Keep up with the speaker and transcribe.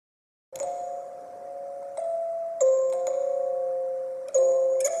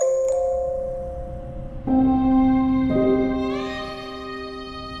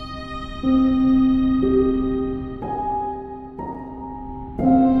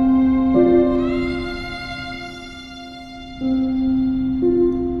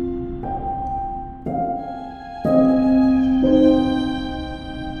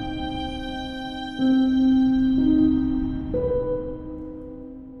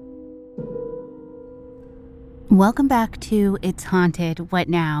Welcome back to It's Haunted, What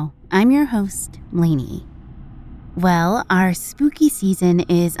Now? I'm your host, Lainey. Well, our spooky season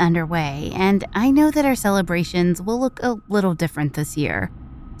is underway, and I know that our celebrations will look a little different this year.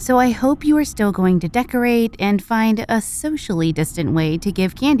 So I hope you are still going to decorate and find a socially distant way to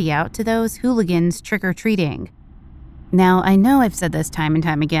give candy out to those hooligans trick-or-treating. Now, I know I've said this time and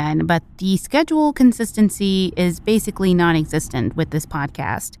time again, but the schedule consistency is basically non-existent with this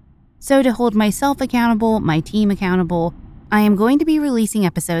podcast. So to hold myself accountable, my team accountable, I am going to be releasing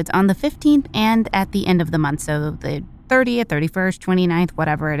episodes on the 15th and at the end of the month. So the 30th, 31st, 29th,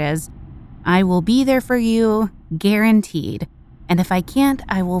 whatever it is. I will be there for you, guaranteed. And if I can't,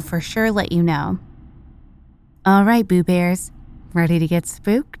 I will for sure let you know. All right, Boo Bears, ready to get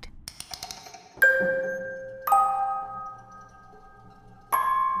spooked?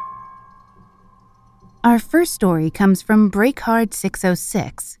 Our first story comes from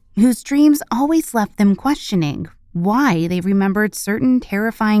Breakhard606. Whose dreams always left them questioning why they remembered certain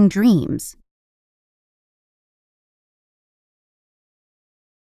terrifying dreams.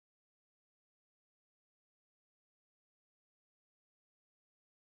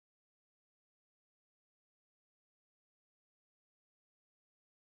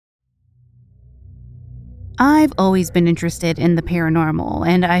 I've always been interested in the paranormal,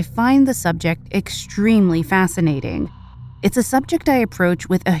 and I find the subject extremely fascinating. It's a subject I approach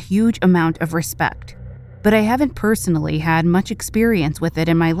with a huge amount of respect, but I haven't personally had much experience with it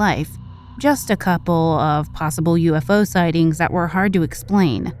in my life, just a couple of possible UFO sightings that were hard to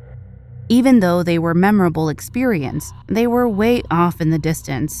explain. Even though they were memorable experience, they were way off in the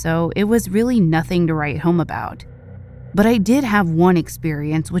distance, so it was really nothing to write home about. But I did have one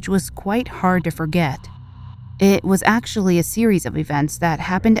experience which was quite hard to forget. It was actually a series of events that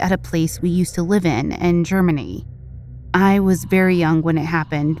happened at a place we used to live in Germany. I was very young when it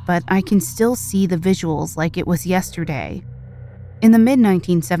happened, but I can still see the visuals like it was yesterday. In the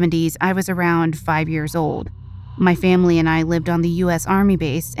mid-1970s, I was around 5 years old. My family and I lived on the U.S. Army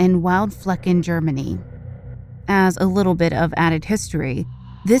base in Waldflecken, Germany. As a little bit of added history,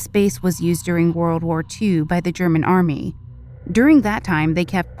 this base was used during World War II by the German Army. During that time, they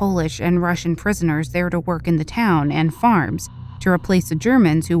kept Polish and Russian prisoners there to work in the town and farms to replace the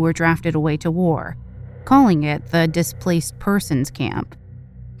Germans who were drafted away to war, calling it the Displaced Persons Camp.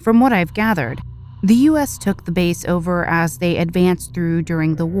 From what I've gathered, the U.S. took the base over as they advanced through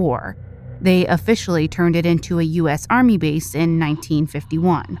during the war. They officially turned it into a U.S. Army base in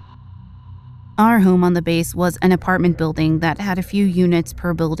 1951. Our home on the base was an apartment building that had a few units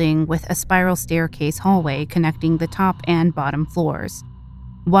per building with a spiral staircase hallway connecting the top and bottom floors.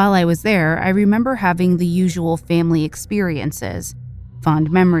 While I was there, I remember having the usual family experiences.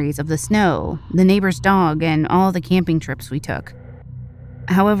 Fond memories of the snow, the neighbor's dog, and all the camping trips we took.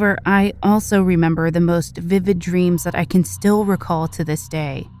 However, I also remember the most vivid dreams that I can still recall to this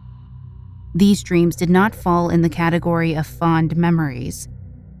day. These dreams did not fall in the category of fond memories.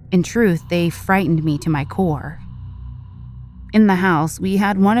 In truth, they frightened me to my core. In the house, we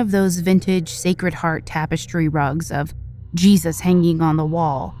had one of those vintage Sacred Heart tapestry rugs of Jesus hanging on the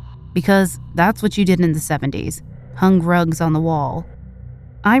wall, because that's what you did in the 70s, hung rugs on the wall.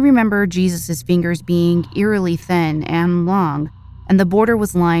 I remember Jesus' fingers being eerily thin and long, and the border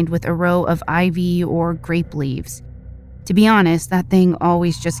was lined with a row of ivy or grape leaves. To be honest, that thing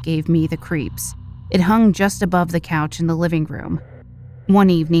always just gave me the creeps. It hung just above the couch in the living room. One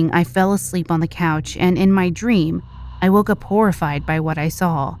evening, I fell asleep on the couch, and in my dream, I woke up horrified by what I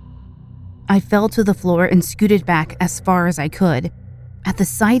saw. I fell to the floor and scooted back as far as I could, at the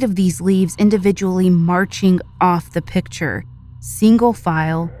sight of these leaves individually marching off the picture, single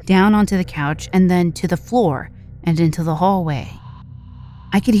file, down onto the couch, and then to the floor and into the hallway.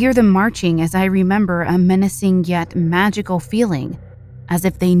 I could hear them marching as I remember a menacing yet magical feeling, as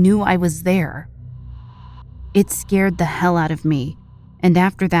if they knew I was there. It scared the hell out of me, and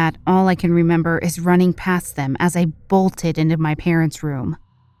after that, all I can remember is running past them as I bolted into my parents' room.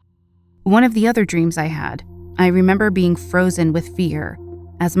 One of the other dreams I had, I remember being frozen with fear,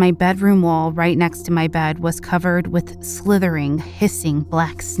 as my bedroom wall right next to my bed was covered with slithering, hissing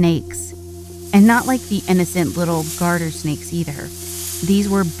black snakes. And not like the innocent little garter snakes either. These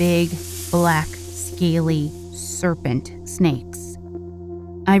were big, black, scaly, serpent snakes.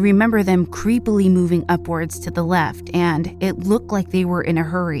 I remember them creepily moving upwards to the left, and it looked like they were in a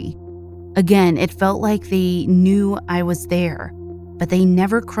hurry. Again, it felt like they knew I was there, but they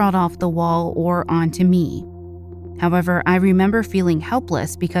never crawled off the wall or onto me. However, I remember feeling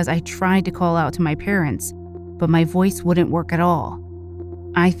helpless because I tried to call out to my parents, but my voice wouldn't work at all.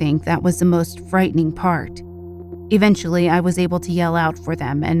 I think that was the most frightening part. Eventually, I was able to yell out for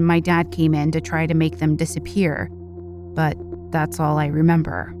them, and my dad came in to try to make them disappear. But that's all I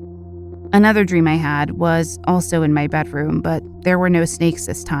remember. Another dream I had was also in my bedroom, but there were no snakes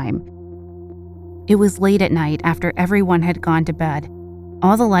this time. It was late at night after everyone had gone to bed.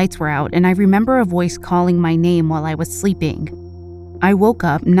 All the lights were out, and I remember a voice calling my name while I was sleeping. I woke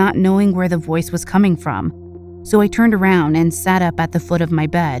up not knowing where the voice was coming from, so I turned around and sat up at the foot of my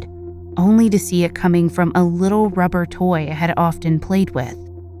bed, only to see it coming from a little rubber toy I had often played with.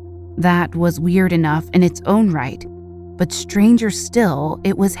 That was weird enough in its own right, but stranger still,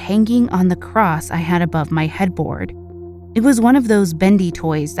 it was hanging on the cross I had above my headboard. It was one of those bendy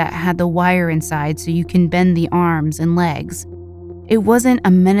toys that had the wire inside so you can bend the arms and legs. It wasn't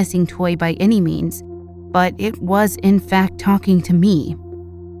a menacing toy by any means, but it was in fact talking to me.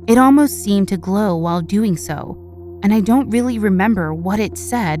 It almost seemed to glow while doing so, and I don't really remember what it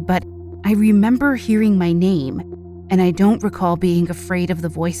said, but I remember hearing my name, and I don't recall being afraid of the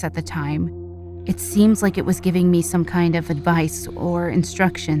voice at the time. It seems like it was giving me some kind of advice or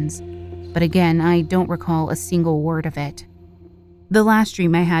instructions, but again, I don't recall a single word of it. The last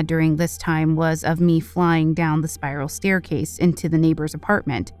dream I had during this time was of me flying down the spiral staircase into the neighbor's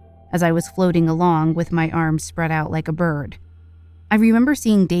apartment as I was floating along with my arms spread out like a bird. I remember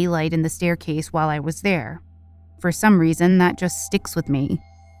seeing daylight in the staircase while I was there. For some reason, that just sticks with me.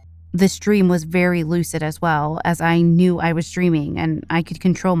 This dream was very lucid as well, as I knew I was dreaming and I could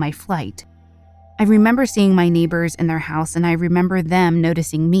control my flight. I remember seeing my neighbors in their house, and I remember them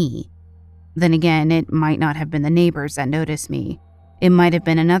noticing me. Then again, it might not have been the neighbors that noticed me. It might have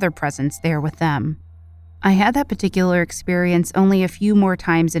been another presence there with them. I had that particular experience only a few more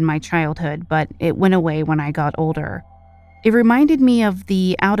times in my childhood, but it went away when I got older. It reminded me of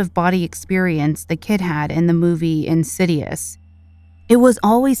the out-of-body experience the kid had in the movie Insidious. It was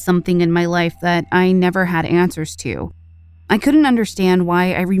always something in my life that I never had answers to. I couldn't understand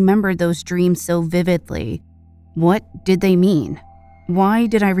why I remembered those dreams so vividly. What did they mean? Why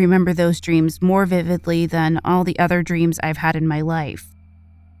did I remember those dreams more vividly than all the other dreams I've had in my life?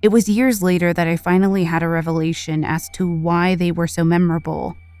 It was years later that I finally had a revelation as to why they were so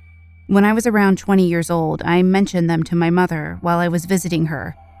memorable. When I was around 20 years old, I mentioned them to my mother while I was visiting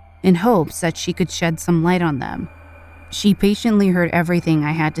her, in hopes that she could shed some light on them. She patiently heard everything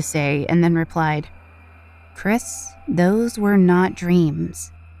I had to say and then replied, "Chris, those were not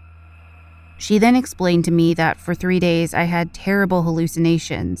dreams." She then explained to me that for 3 days I had terrible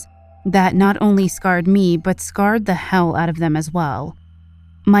hallucinations that not only scarred me but scarred the hell out of them as well.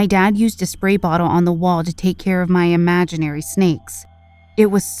 My dad used a spray bottle on the wall to take care of my imaginary snakes. It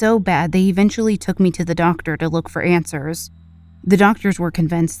was so bad they eventually took me to the doctor to look for answers. The doctors were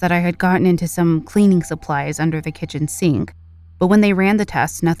convinced that I had gotten into some cleaning supplies under the kitchen sink, but when they ran the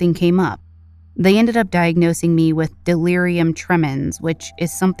tests, nothing came up. They ended up diagnosing me with delirium tremens, which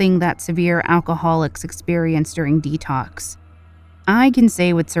is something that severe alcoholics experience during detox. I can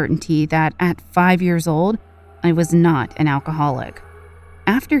say with certainty that at 5 years old, I was not an alcoholic.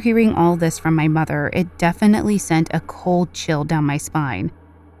 After hearing all this from my mother, it definitely sent a cold chill down my spine,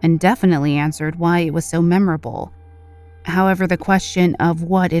 and definitely answered why it was so memorable. However, the question of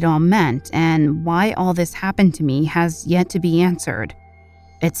what it all meant and why all this happened to me has yet to be answered.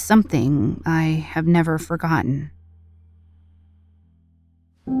 It's something I have never forgotten.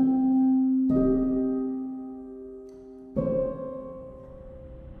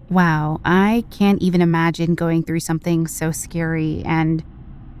 Wow, I can't even imagine going through something so scary and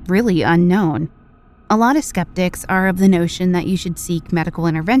really unknown. A lot of skeptics are of the notion that you should seek medical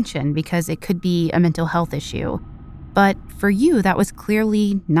intervention because it could be a mental health issue. But for you, that was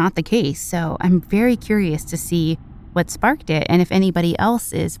clearly not the case, so I'm very curious to see what sparked it and if anybody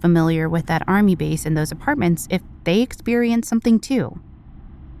else is familiar with that army base and those apartments, if they experienced something too.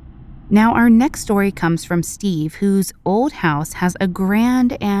 Now, our next story comes from Steve, whose old house has a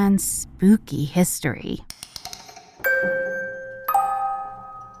grand and spooky history.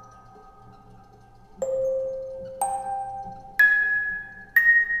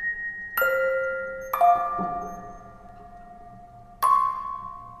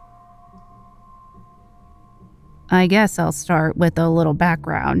 I guess I'll start with a little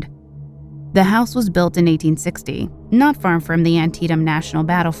background. The house was built in 1860, not far from the Antietam National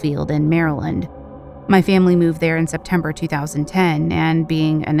Battlefield in Maryland. My family moved there in September 2010, and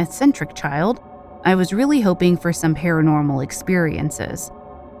being an eccentric child, I was really hoping for some paranormal experiences.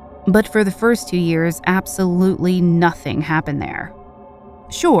 But for the first 2 years, absolutely nothing happened there.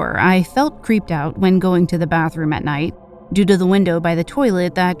 Sure, I felt creeped out when going to the bathroom at night due to the window by the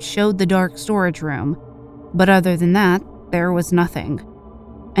toilet that showed the dark storage room. But other than that, there was nothing.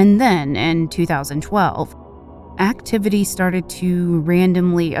 And then, in 2012, activity started to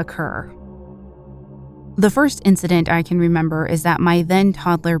randomly occur. The first incident I can remember is that my then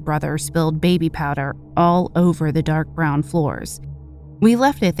toddler brother spilled baby powder all over the dark brown floors. We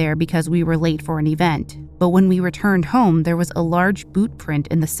left it there because we were late for an event, but when we returned home, there was a large boot print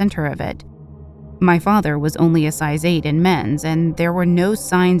in the center of it. My father was only a size 8 in men's, and there were no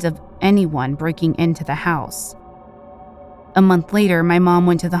signs of anyone breaking into the house. A month later, my mom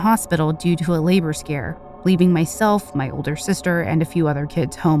went to the hospital due to a labor scare, leaving myself, my older sister, and a few other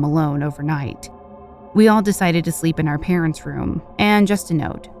kids home alone overnight. We all decided to sleep in our parents' room, and just a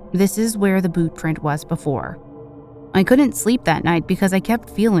note, this is where the boot print was before. I couldn't sleep that night because I kept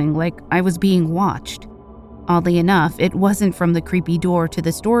feeling like I was being watched. Oddly enough, it wasn't from the creepy door to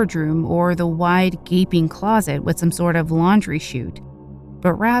the storage room or the wide, gaping closet with some sort of laundry chute,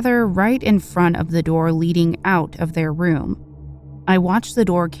 but rather right in front of the door leading out of their room. I watched the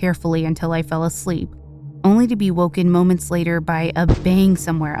door carefully until I fell asleep, only to be woken moments later by a bang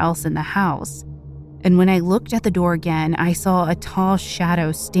somewhere else in the house. And when I looked at the door again, I saw a tall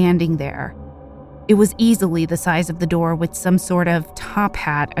shadow standing there. It was easily the size of the door with some sort of top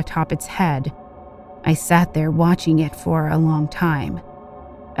hat atop its head. I sat there watching it for a long time.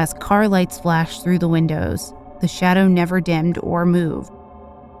 As car lights flashed through the windows, the shadow never dimmed or moved.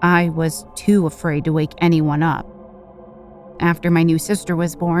 I was too afraid to wake anyone up. After my new sister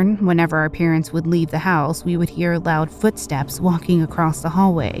was born, whenever our parents would leave the house, we would hear loud footsteps walking across the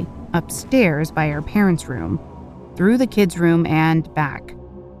hallway, upstairs by our parents' room, through the kids' room and back.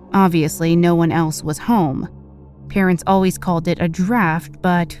 Obviously, no one else was home. Parents always called it a draft,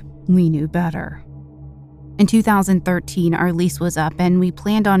 but we knew better. In 2013, our lease was up and we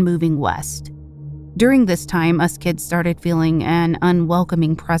planned on moving west. During this time, us kids started feeling an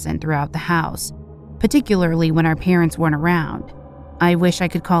unwelcoming presence throughout the house, particularly when our parents weren't around. I wish I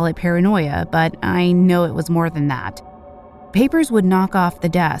could call it paranoia, but I know it was more than that. Papers would knock off the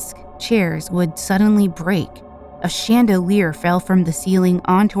desk, chairs would suddenly break, a chandelier fell from the ceiling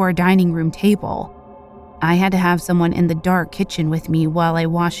onto our dining room table. I had to have someone in the dark kitchen with me while I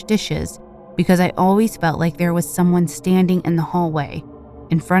washed dishes because I always felt like there was someone standing in the hallway,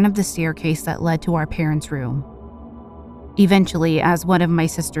 in front of the staircase that led to our parents' room. Eventually, as one of my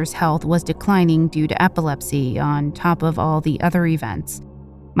sister's health was declining due to epilepsy on top of all the other events,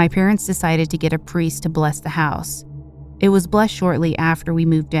 my parents decided to get a priest to bless the house. It was blessed shortly after we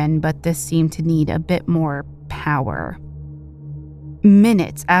moved in, but this seemed to need a bit more power.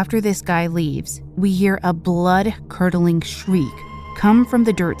 Minutes after this guy leaves, we hear a blood-curdling shriek come from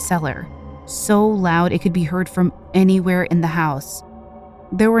the dirt cellar, so loud it could be heard from anywhere in the house.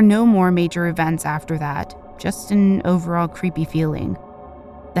 There were no more major events after that, just an overall creepy feeling.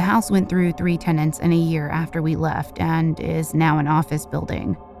 The house went through 3 tenants in a year after we left and is now an office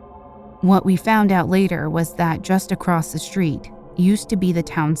building. What we found out later was that just across the street used to be the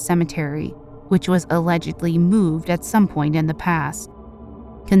town cemetery, which was allegedly moved at some point in the past.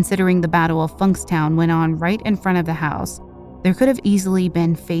 Considering the Battle of Funkstown went on right in front of the house, there could have easily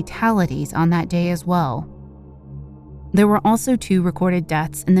been fatalities on that day as well. There were also 2 recorded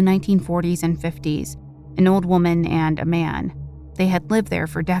deaths in the 1940s and 50s, an old woman and a man. They had lived there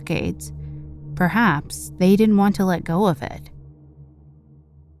for decades. Perhaps they didn't want to let go of it.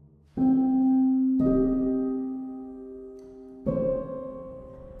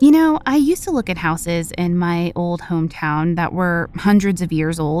 You know, I used to look at houses in my old hometown that were hundreds of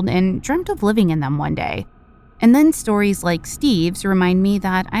years old and dreamt of living in them one day. And then stories like Steve's remind me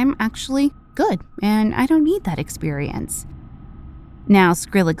that I'm actually good and I don't need that experience. Now,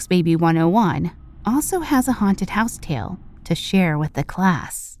 Skrillex Baby 101 also has a haunted house tale to share with the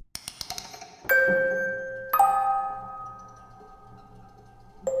class.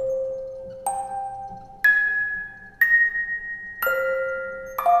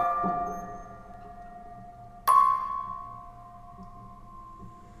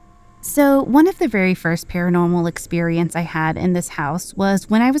 So, one of the very first paranormal experience I had in this house was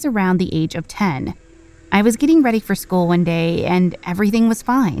when I was around the age of 10. I was getting ready for school one day and everything was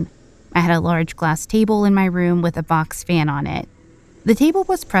fine. I had a large glass table in my room with a box fan on it. The table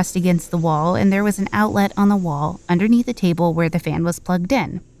was pressed against the wall and there was an outlet on the wall underneath the table where the fan was plugged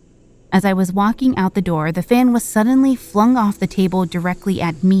in. As I was walking out the door, the fan was suddenly flung off the table directly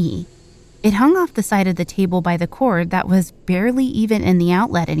at me. It hung off the side of the table by the cord that was barely even in the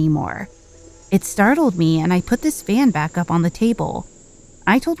outlet anymore. It startled me and I put this fan back up on the table.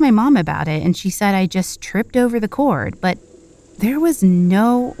 I told my mom about it and she said I just tripped over the cord, but there was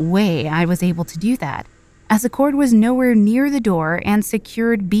no way I was able to do that, as the cord was nowhere near the door and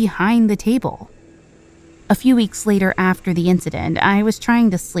secured behind the table. A few weeks later after the incident, I was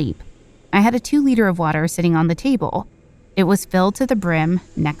trying to sleep. I had a 2-liter of water sitting on the table. It was filled to the brim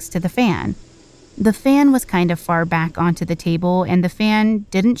next to the fan. The fan was kind of far back onto the table, and the fan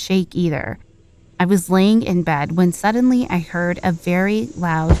didn't shake either. I was laying in bed when suddenly I heard a very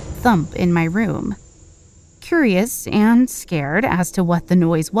loud thump in my room. Curious and scared as to what the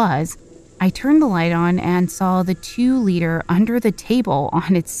noise was, I turned the light on and saw the 2-liter under the table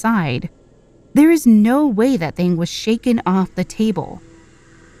on its side. There is no way that thing was shaken off the table.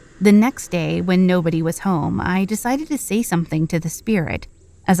 The next day, when nobody was home, I decided to say something to the spirit,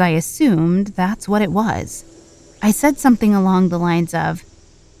 as I assumed that's what it was. I said something along the lines of,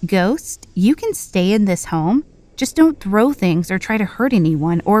 "Ghost, you can stay in this home. Just don't throw things or try to hurt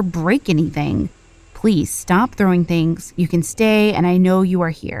anyone or break anything. Please stop throwing things. You can stay, and I know you are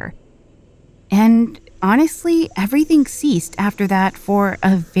here." And honestly, everything ceased after that for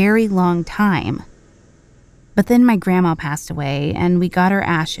a very long time. But then my grandma passed away, and we got her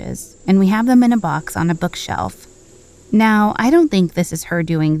ashes, and we have them in a box on a bookshelf. Now, I don't think this is her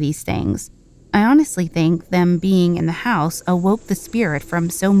doing these things. I honestly think them being in the house awoke the spirit from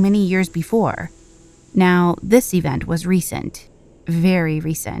so many years before. Now, this event was recent. Very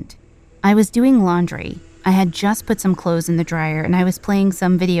recent. I was doing laundry. I had just put some clothes in the dryer, and I was playing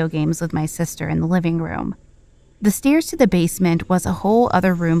some video games with my sister in the living room. The stairs to the basement was a whole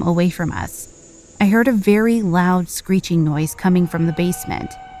other room away from us. I heard a very loud screeching noise coming from the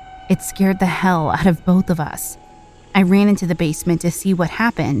basement. It scared the hell out of both of us. I ran into the basement to see what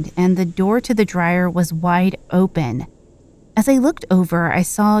happened, and the door to the dryer was wide open. As I looked over, I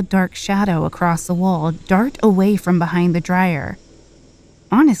saw a dark shadow across the wall dart away from behind the dryer.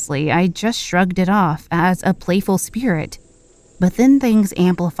 Honestly, I just shrugged it off as a playful spirit, but then things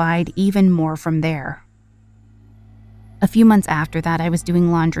amplified even more from there. A few months after that, I was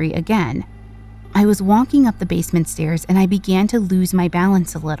doing laundry again. I was walking up the basement stairs and I began to lose my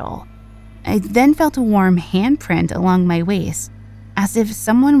balance a little. I then felt a warm handprint along my waist, as if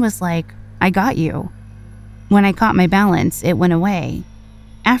someone was like, "I got you." When I caught my balance, it went away.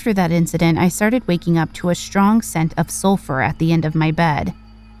 After that incident, I started waking up to a strong scent of sulfur at the end of my bed.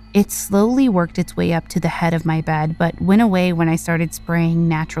 It slowly worked its way up to the head of my bed, but went away when I started spraying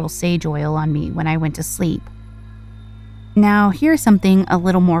natural sage oil on me when I went to sleep. Now, here's something a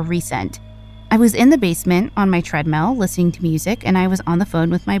little more recent. I was in the basement on my treadmill listening to music, and I was on the phone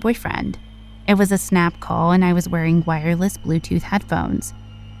with my boyfriend. It was a snap call, and I was wearing wireless Bluetooth headphones.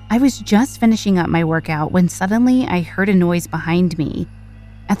 I was just finishing up my workout when suddenly I heard a noise behind me.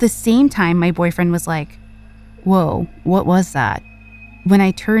 At the same time, my boyfriend was like, "Whoa, what was that?" When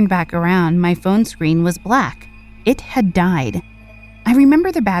I turned back around, my phone screen was black. It had died. I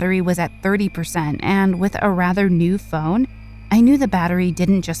remember the battery was at 30%, and with a rather new phone, I knew the battery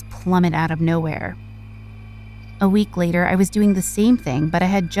didn't just plummet out of nowhere. A week later, I was doing the same thing, but I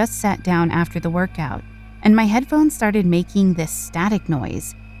had just sat down after the workout, and my headphones started making this static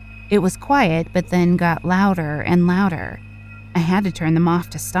noise. It was quiet, but then got louder and louder. I had to turn them off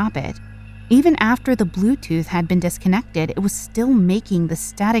to stop it. Even after the Bluetooth had been disconnected, it was still making the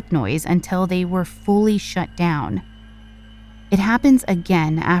static noise until they were fully shut down. It happens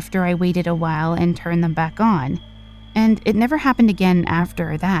again after I waited a while and turned them back on, and it never happened again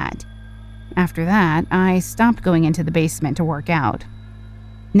after that. After that, I stopped going into the basement to work out.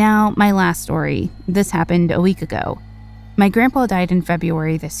 Now, my last story. This happened a week ago. My grandpa died in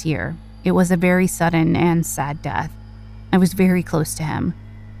February this year. It was a very sudden and sad death. I was very close to him.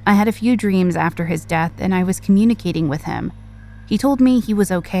 I had a few dreams after his death, and I was communicating with him. He told me he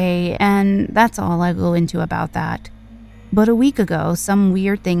was okay, and that's all I'll go into about that. But a week ago, some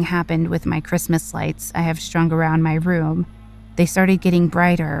weird thing happened with my Christmas lights I have strung around my room. They started getting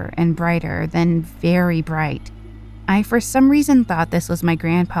brighter and brighter, then very bright. I, for some reason, thought this was my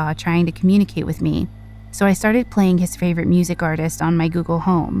grandpa trying to communicate with me, so I started playing his favorite music artist on my Google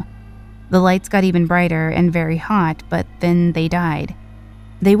Home. The lights got even brighter and very hot, but then they died.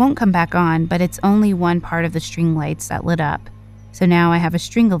 They won't come back on, but it's only one part of the string lights that lit up. So now I have a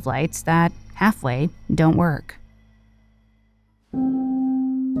string of lights that, halfway, don't work.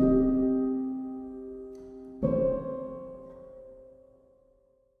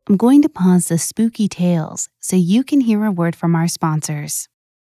 I'm going to pause the spooky tales so you can hear a word from our sponsors.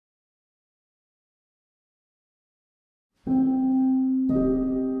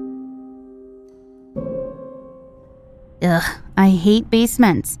 Ugh, I hate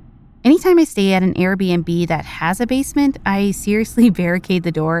basements. Anytime I stay at an Airbnb that has a basement, I seriously barricade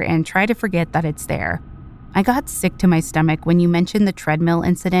the door and try to forget that it's there. I got sick to my stomach when you mentioned the treadmill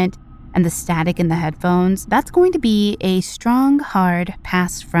incident and the static in the headphones. That's going to be a strong, hard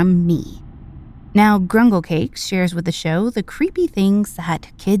pass from me. Now, Grungle Cakes shares with the show the creepy things that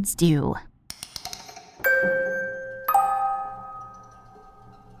kids do.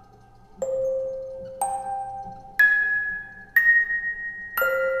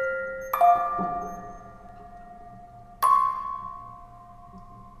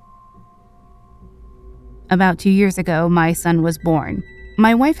 About 2 years ago, my son was born.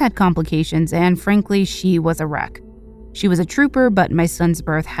 My wife had complications, and frankly, she was a wreck. She was a trooper, but my son's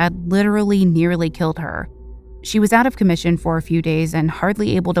birth had literally nearly killed her. She was out of commission for a few days and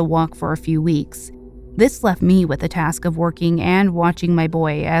hardly able to walk for a few weeks. This left me with the task of working and watching my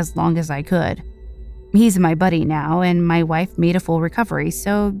boy as long as I could. He's my buddy now, and my wife made a full recovery,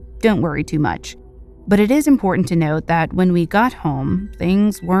 so don't worry too much. But it is important to note that when we got home,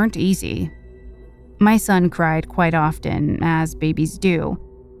 things weren't easy. My son cried quite often, as babies do,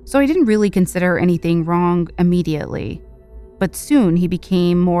 so I didn't really consider anything wrong immediately. But soon he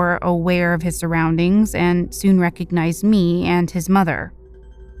became more aware of his surroundings and soon recognized me and his mother.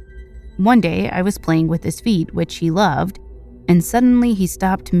 One day, I was playing with his feet, which he loved, and suddenly he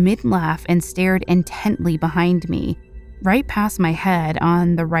stopped mid-laugh and stared intently behind me, right past my head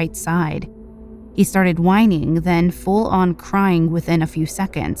on the right side. He started whining, then full-on crying within a few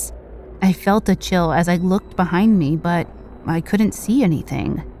seconds. I felt a chill as I looked behind me, but I couldn't see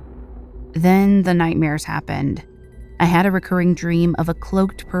anything. Then the nightmares happened. I had a recurring dream of a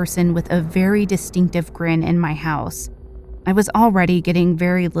cloaked person with a very distinctive grin in my house. I was already getting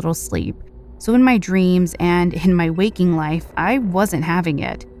very little sleep, so in my dreams and in my waking life, I wasn't having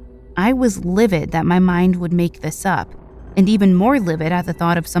it. I was livid that my mind would make this up, and even more livid at the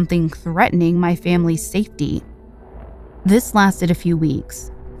thought of something threatening my family's safety. This lasted a few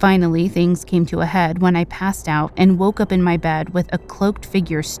weeks. Finally, things came to a head when I passed out and woke up in my bed with a cloaked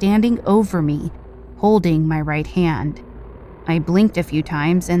figure standing over me, holding my right hand. I blinked a few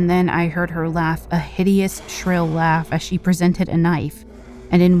times and then I heard her laugh, a hideous, shrill laugh as she presented a knife,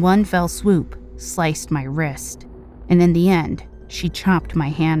 and in one fell swoop, sliced my wrist. And in the end, she chopped my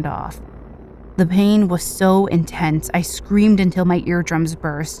hand off. The pain was so intense, I screamed until my eardrums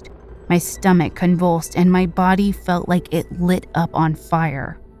burst. My stomach convulsed and my body felt like it lit up on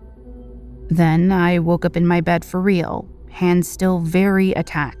fire. Then I woke up in my bed for real, hands still very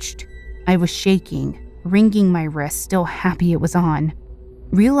attached. I was shaking, wringing my wrist, still happy it was on.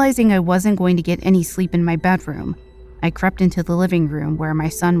 Realizing I wasn't going to get any sleep in my bedroom, I crept into the living room where my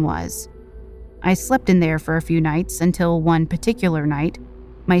son was. I slept in there for a few nights until one particular night,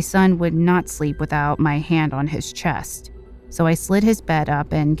 my son would not sleep without my hand on his chest. So I slid his bed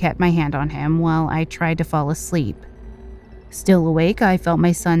up and kept my hand on him while I tried to fall asleep. Still awake, I felt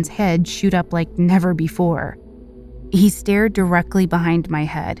my son's head shoot up like never before. He stared directly behind my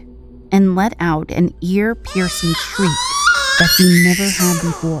head and let out an ear-piercing shriek that he never had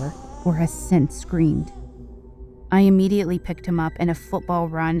before or has since screamed. I immediately picked him up in a football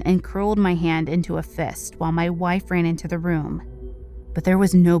run and curled my hand into a fist while my wife ran into the room. But there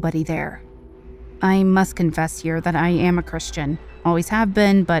was nobody there. I must confess here that I am a Christian, always have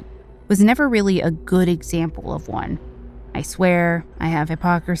been, but was never really a good example of one. I swear, I have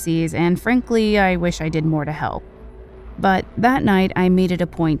hypocrisies, and frankly, I wish I did more to help. But that night, I made it a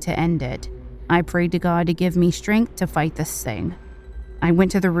point to end it. I prayed to God to give me strength to fight this thing. I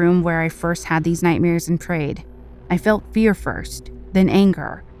went to the room where I first had these nightmares and prayed. I felt fear first, then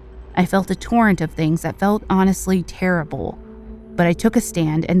anger. I felt a torrent of things that felt honestly terrible. But I took a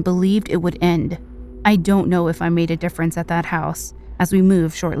stand and believed it would end. I don't know if I made a difference at that house, as we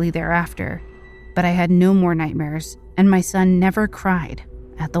moved shortly thereafter. But I had no more nightmares, and my son never cried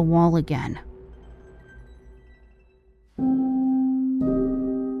at the wall again.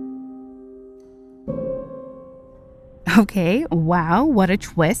 Okay, wow, what a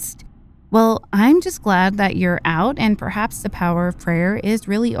twist. Well, I'm just glad that you're out, and perhaps the power of prayer is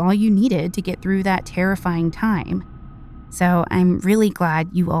really all you needed to get through that terrifying time. So I'm really glad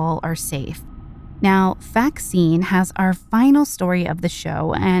you all are safe. Now, Vaccine has our final story of the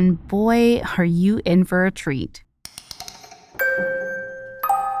show, and boy, are you in for a treat.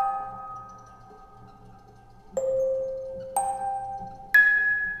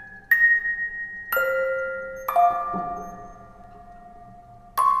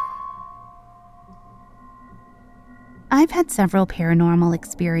 I've had several paranormal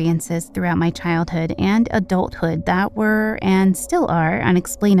experiences throughout my childhood and adulthood that were, and still are,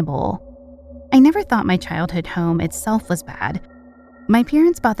 unexplainable. I never thought my childhood home itself was bad. My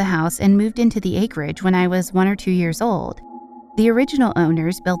parents bought the house and moved into the acreage when I was 1 or 2 years old. The original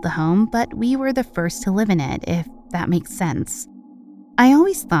owners built the home, but we were the first to live in it, if that makes sense. I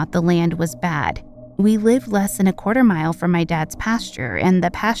always thought the land was bad. We lived less than a quarter mile from my dad's pasture, and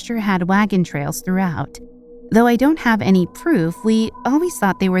the pasture had wagon trails throughout. Though I don't have any proof, we always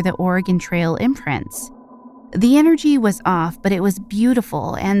thought they were the Oregon Trail imprints. The energy was off, but it was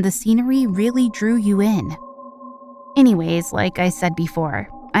beautiful, and the scenery really drew you in. Anyways, like I said before,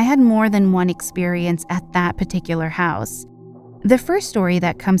 I had more than one experience at that particular house. The first story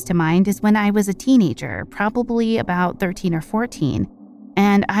that comes to mind is when I was a teenager, probably about 13 or 14,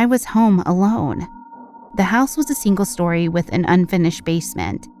 and I was home alone. The house was a single story with an unfinished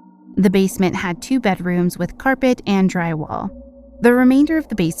basement. The basement had 2 bedrooms with carpet and drywall. The remainder of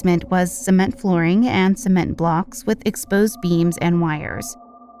the basement was cement flooring and cement blocks with exposed beams and wires.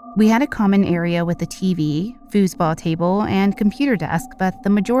 We had a common area with a TV, foosball table, and computer desk, but the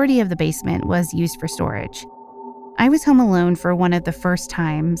majority of the basement was used for storage. I was home alone for one of the first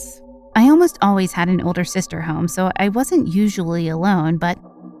times. I almost always had an older sister home, so I wasn't usually alone, but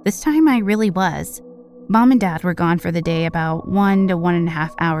this time I really was. Mom and Dad were gone for the day about 1 to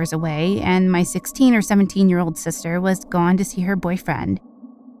 1.5 hours away, and my 16 or 17-year-old sister was gone to see her boyfriend.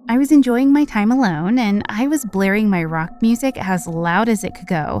 I was enjoying my time alone, and I was blaring my rock music as loud as it could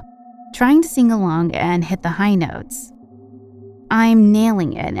go, trying to sing along and hit the high notes. I'm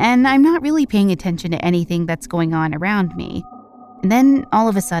nailing it, and I'm not really paying attention to anything that's going on around me. And then, all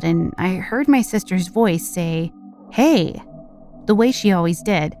of a sudden, I heard my sister's voice say, "Hey," the way she always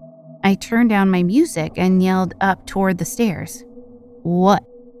did. I turned down my music and yelled up toward the stairs, "What?"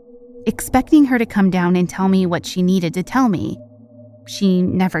 expecting her to come down and tell me what she needed to tell me. She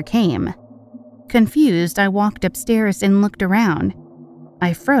never came. Confused, I walked upstairs and looked around.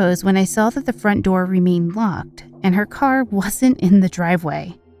 I froze when I saw that the front door remained locked and her car wasn't in the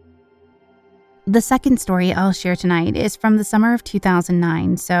driveway. The second story I'll share tonight is from the summer of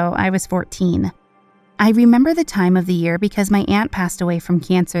 2009, so I was 14. I remember the time of the year because my aunt passed away from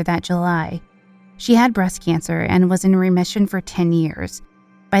cancer that July. She had breast cancer and was in remission for 10 years.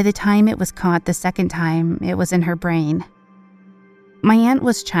 By the time it was caught the second time, it was in her brain. My aunt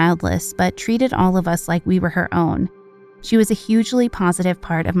was childless, but treated all of us like we were her own. She was a hugely positive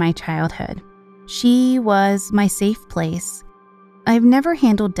part of my childhood. She was my safe place. I've never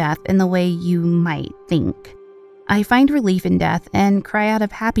handled death in the way you might think. I find relief in death and cry out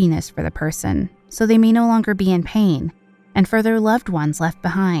of happiness for the person, so they may no longer be in pain, and for their loved ones left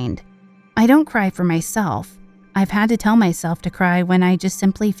behind. I don't cry for myself. I've had to tell myself to cry when I just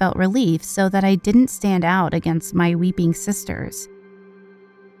simply felt relief so that I didn't stand out against my weeping sisters.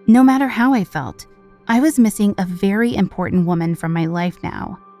 No matter how I felt, I was missing a very important woman from my life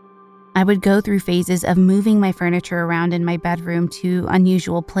now. I would go through phases of moving my furniture around in my bedroom to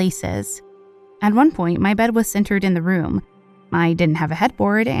unusual places. At one point, my bed was centered in the room. I didn't have a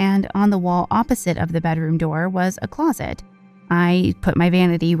headboard, and on the wall opposite of the bedroom door was a closet. I put my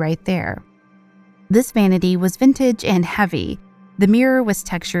vanity right there. This vanity was vintage and heavy. The mirror was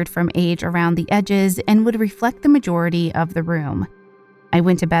textured from age around the edges and would reflect the majority of the room. I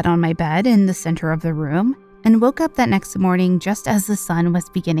went to bed on my bed in the center of the room and woke up that next morning just as the sun was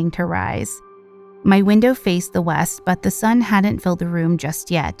beginning to rise. My window faced the west, but the sun hadn't filled the room just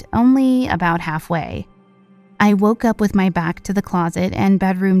yet, only about halfway. I woke up with my back to the closet and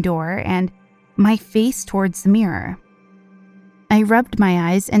bedroom door and my face towards the mirror. I rubbed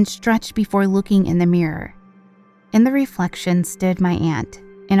my eyes and stretched before looking in the mirror. In the reflection stood my aunt,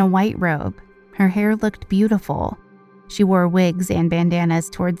 in a white robe. Her hair looked beautiful. She wore wigs and bandanas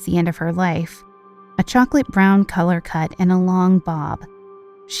towards the end of her life, a chocolate brown color cut and a long bob.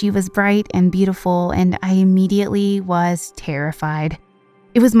 She was bright and beautiful, and I immediately was terrified.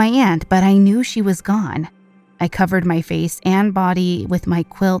 It was my aunt, but I knew she was gone. I covered my face and body with my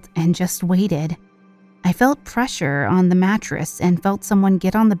quilt and just waited. I felt pressure on the mattress and felt someone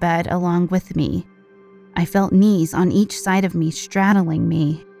get on the bed along with me. I felt knees on each side of me straddling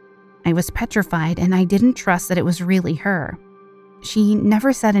me. I was petrified and I didn't trust that it was really her. She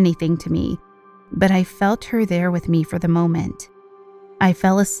never said anything to me, but I felt her there with me for the moment. I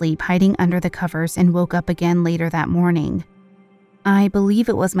fell asleep hiding under the covers and woke up again later that morning. I believe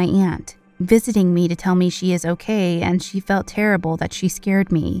it was my aunt, visiting me to tell me she is okay and she felt terrible that she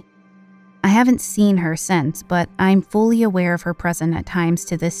scared me. I haven't seen her since, but I'm fully aware of her presence at times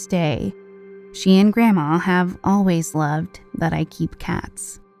to this day. She and Grandma have always loved that I keep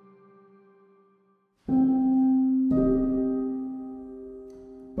cats.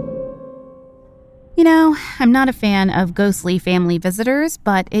 You know, I'm not a fan of ghostly family visitors,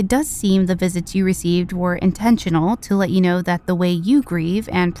 but it does seem the visits you received were intentional to let you know that the way you grieve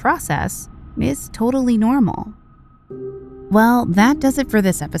and process is totally normal. Well, that does it for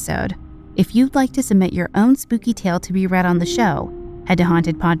this episode. If you'd like to submit your own spooky tale to be read on the show, Head to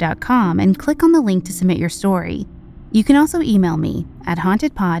hauntedpod.com and click on the link to submit your story. You can also email me at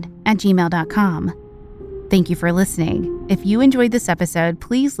hauntedpod@gmail.com. Thank you for listening. If you enjoyed this episode,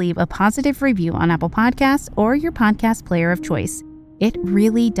 please leave a positive review on Apple Podcasts or your podcast player of choice. It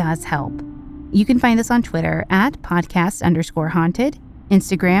really does help. You can find us on Twitter at podcast_haunted,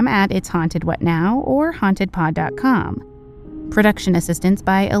 Instagram at It's Haunted What Now, or hauntedpod.com. Production assistance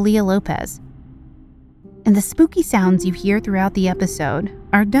by Aaliyah Lopez. And the spooky sounds you hear throughout the episode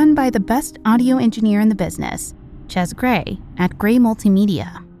are done by the best audio engineer in the business, Ches Gray at Gray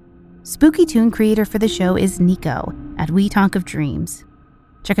Multimedia. Spooky tune creator for the show is Nico at We Talk of Dreams.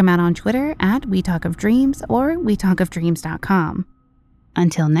 Check him out on Twitter at We Talk of Dreams or wetalkofdreams.com.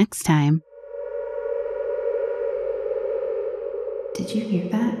 Until next time. Did you hear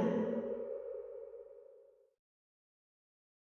that?